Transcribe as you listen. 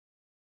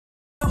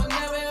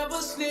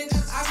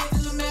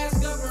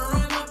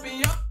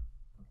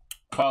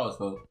Pause,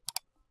 folks.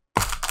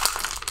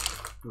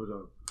 What's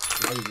up?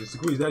 I just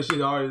squeeze that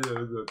shit already.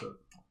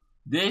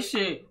 This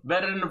shit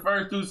better than the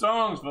first two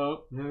songs,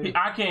 folks. Yeah.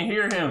 I can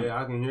hear him.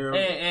 Yeah, I can hear him.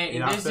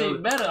 And this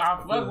shit better.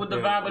 I fuck with the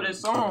vibe of this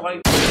song.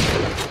 Like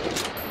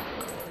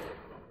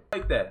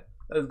that.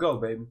 Let's go,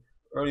 baby.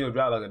 Earlier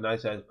dropped like a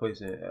nice ass place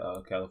in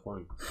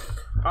California.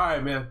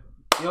 Alright, man.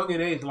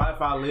 Yungeen Age,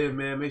 life I live,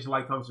 man. Make sure you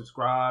like, comment,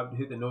 subscribe,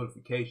 hit the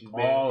notifications,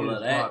 man. All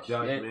of that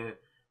shit. Man.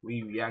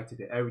 We reacted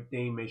to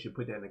everything. Make sure you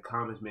put that in the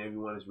comments, man. If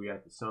you want us to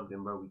react to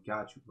something, bro, we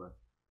got you, bro.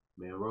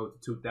 Man, road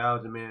to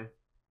 2,000, man.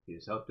 Get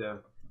us up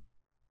there.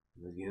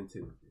 Let's get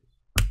into it.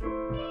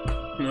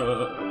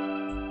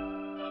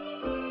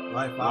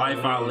 Life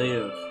I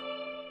live.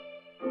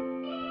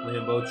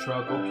 Lambo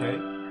truck, okay.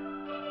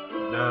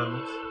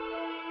 Diamonds.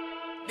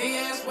 They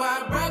ask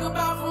why I brag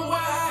about from where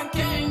I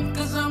came.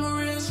 Cause I'm a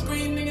real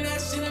street nigga, that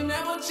shit'll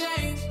never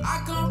change.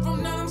 I come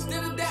from none, I'm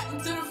still adapting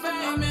to the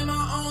fame. I'm in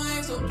my own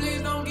lane, so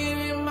please don't get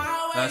in my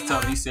way. That's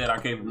tough. He said I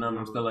came from none,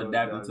 I'm still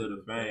adapting to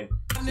the fame.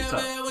 I never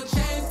ever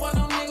change for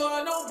no nigga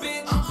or no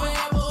bitch. I'm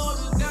forever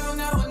holding down,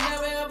 I will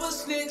never ever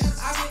snitch.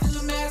 I get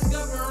the mask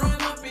up and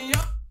run up in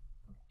your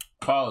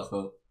Pause,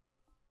 folks.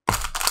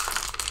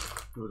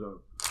 What's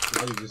up?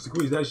 I just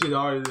squeeze that shit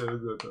already.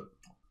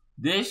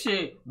 This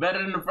shit better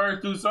than the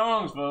first two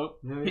songs, folks.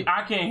 Yeah.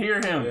 I can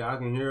hear him. Yeah, I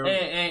can hear him.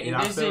 And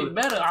this shit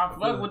better. I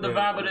fuck with the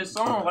vibe of this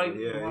song. Like,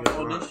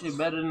 this shit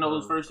better than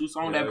those first two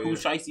songs. That Pooh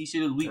Shiesty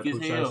shit is weak as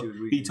hell.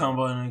 He talking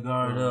about in the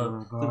guard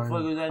up. The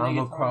fuck is that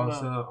nigga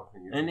talking about?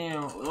 And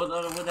then what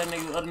that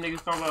nigga, other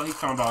niggas talking about? He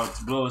talking about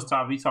to blow his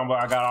top. He talking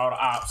about I got all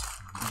the ops.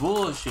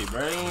 Bullshit,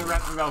 bro. They ain't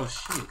rapping about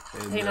shit.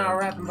 They not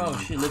rapping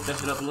about shit. Lift that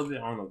shit up a little bit.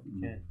 I don't know if you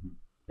can.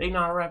 They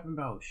not rapping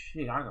about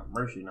shit. I got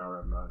mercy not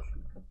rapping about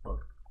shit.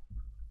 Fuck.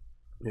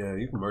 Yeah,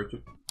 you can merch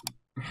it.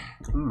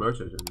 You can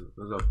merch it.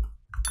 What's up?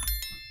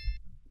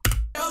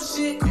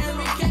 Shit,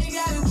 every K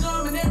got a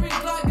drum and every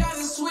block got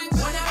a switch.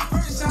 When I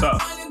first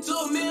shot into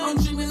a million,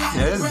 dreaming like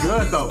yeah, it's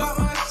good though.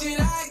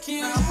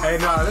 Hey,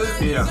 nah, this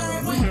yeah.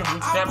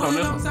 Step on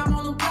this one.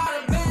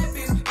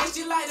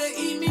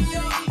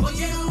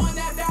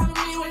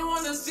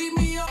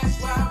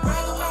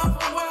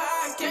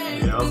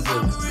 Yeah, I'm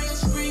good.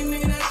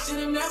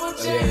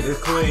 Yeah, this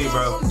clean,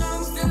 bro.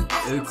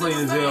 It's clean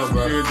as hell,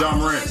 bro. Here, John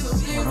Morant.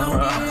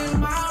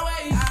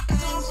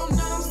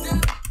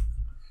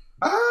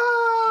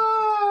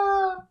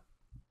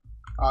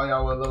 All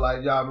y'all would look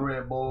like John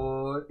Morant,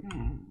 boy.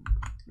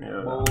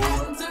 Yeah. Boy.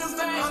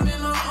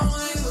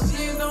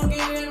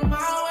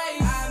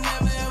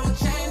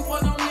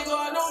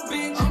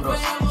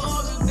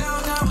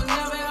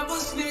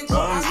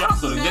 Y'all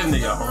should have this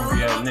nigga,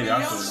 hungry ass nigga. I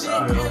should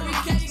have.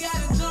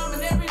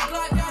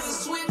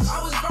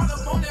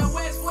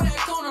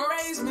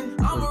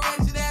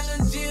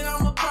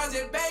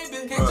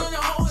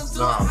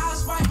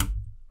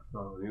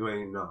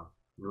 No,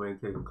 you ain't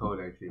taking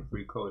Kodak shit.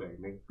 Free Kodak,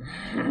 nigga.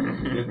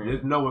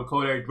 Just know when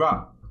Kodak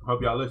drop.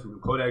 Hope y'all listen. When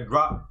Kodak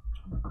drop,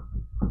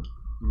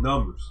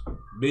 numbers,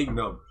 big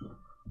numbers.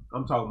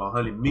 I'm talking about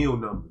 100 mil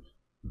numbers.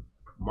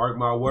 Mark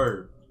my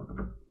word.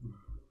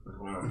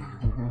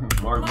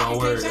 Mark my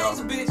word, y'all.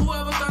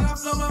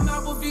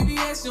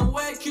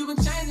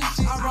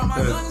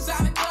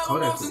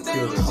 Kodak can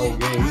kill the whole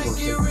game.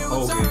 He gonna take the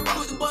whole game.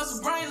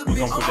 We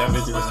gonna put that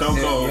bitch in the stone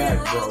cold. Yeah,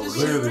 bro.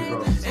 Literally, bro.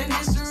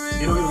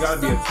 You don't even gotta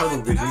be a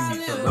tunnel vision. You can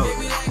be something else.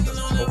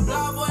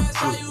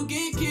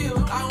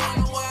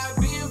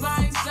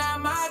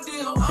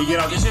 He get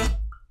out this shit?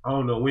 I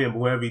don't know when, but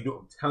whatever he do,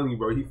 I'm telling you,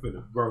 bro, he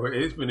finna, bro,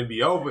 it's finna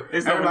be over.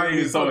 It's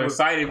everybody so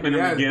excited for him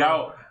to get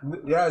out.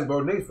 Yes,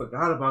 bro, niggas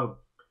forgot about him.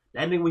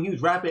 That nigga, when he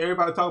was rapping,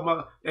 everybody talking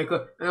about, they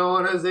don't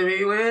want to see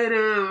me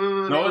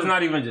winning. No, it's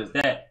not even just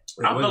that.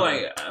 I feel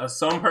like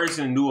some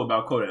person knew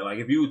about Kodak. Like,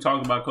 if you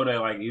talked about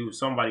Kodak, like,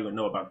 somebody would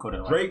know about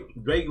Kodak. Drake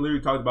literally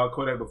talked about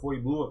Kodak before he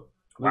blew up.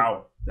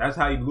 Wow. That's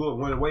how he blew up.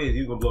 One of the ways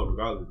he was going to blow up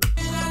regardless.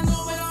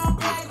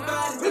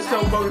 It's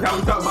so bogus how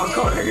we talk about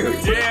Kodak.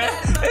 Yeah,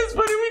 it's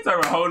funny. We talking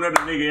about a whole nother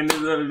nigga in this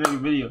other nigga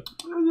video.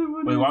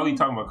 Wait, why are we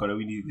talking about Kodak?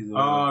 We need no.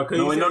 I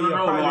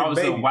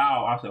said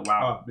wow. I said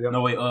wow. Yeah.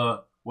 No, wait,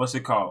 what's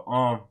it called?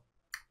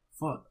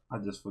 Fuck, I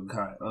just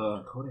forgot.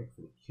 Kodak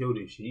finna kill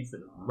this shit. He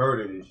finna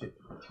murder this shit.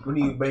 When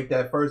he make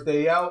that first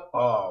day out,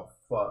 oh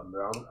fuck,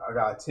 bro. I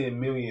got 10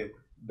 million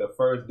the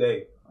first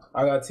day.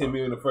 I got 10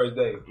 million the first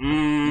day.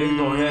 Niggas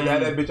gonna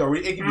have that bitch on.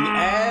 It can be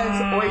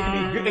ass or it can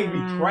be good. It can be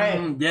trash.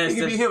 Yes, it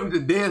can be him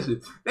just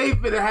dancing. They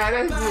finna have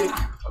that shit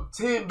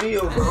 10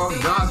 mil, bro. I'm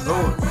not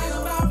going.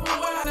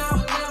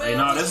 Hey,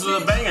 no, this is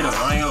a banger though. I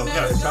ain't gonna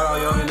yeah, shout out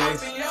Yungeen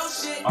Age.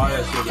 All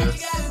that shit, man.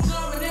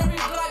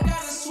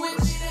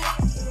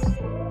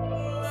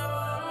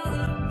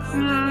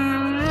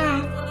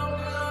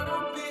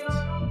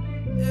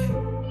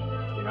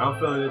 Yeah, I'm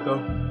feeling it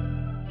though.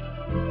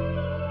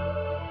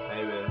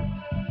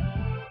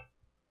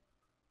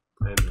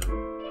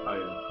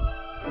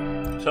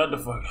 Shut the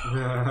fuck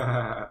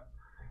up.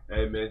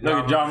 Hey man, look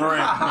at John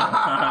Morant.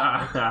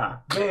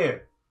 Man,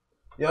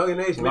 Yungeen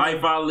Nation.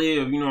 Life I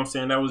Live. You know what I'm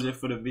saying? That was it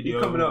for the video.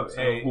 He coming up.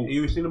 Hey,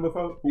 you seen him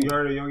before? You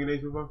heard of Yungeen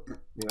Nation before?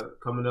 Yeah,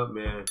 coming up,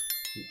 man.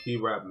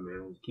 Keep rapping,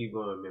 man. Keep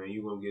going, man.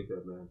 You gonna get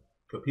that, man.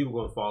 Cause people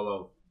gonna fall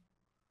off.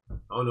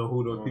 I don't know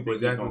who those people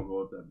exactly. Gonna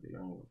go up that big.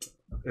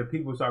 If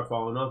people start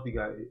falling off,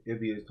 it'll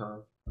be his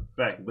time.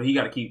 Fact, but he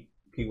gotta keep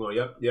going.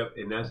 Yep,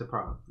 and that's the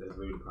problem. That's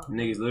really the problem.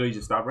 Niggas literally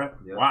just stop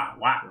rapping. Yep.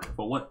 Why? Yeah.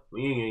 For what?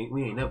 We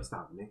ain't never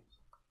stopping, niggas.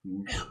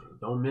 Never.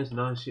 Don't miss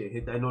none shit.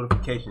 Hit that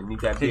notification.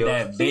 Need that bell. Hit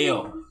that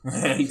bell.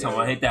 He talking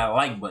about hit that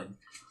like button.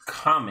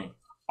 Comment.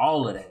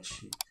 All of that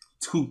shit.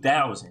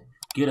 2,000.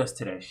 Get us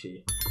to that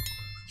shit.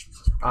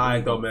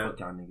 Alright, though, man. Fuck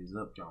y'all niggas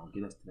up, y'all.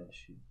 Get us to that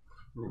shit.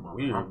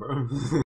 Weird, bro.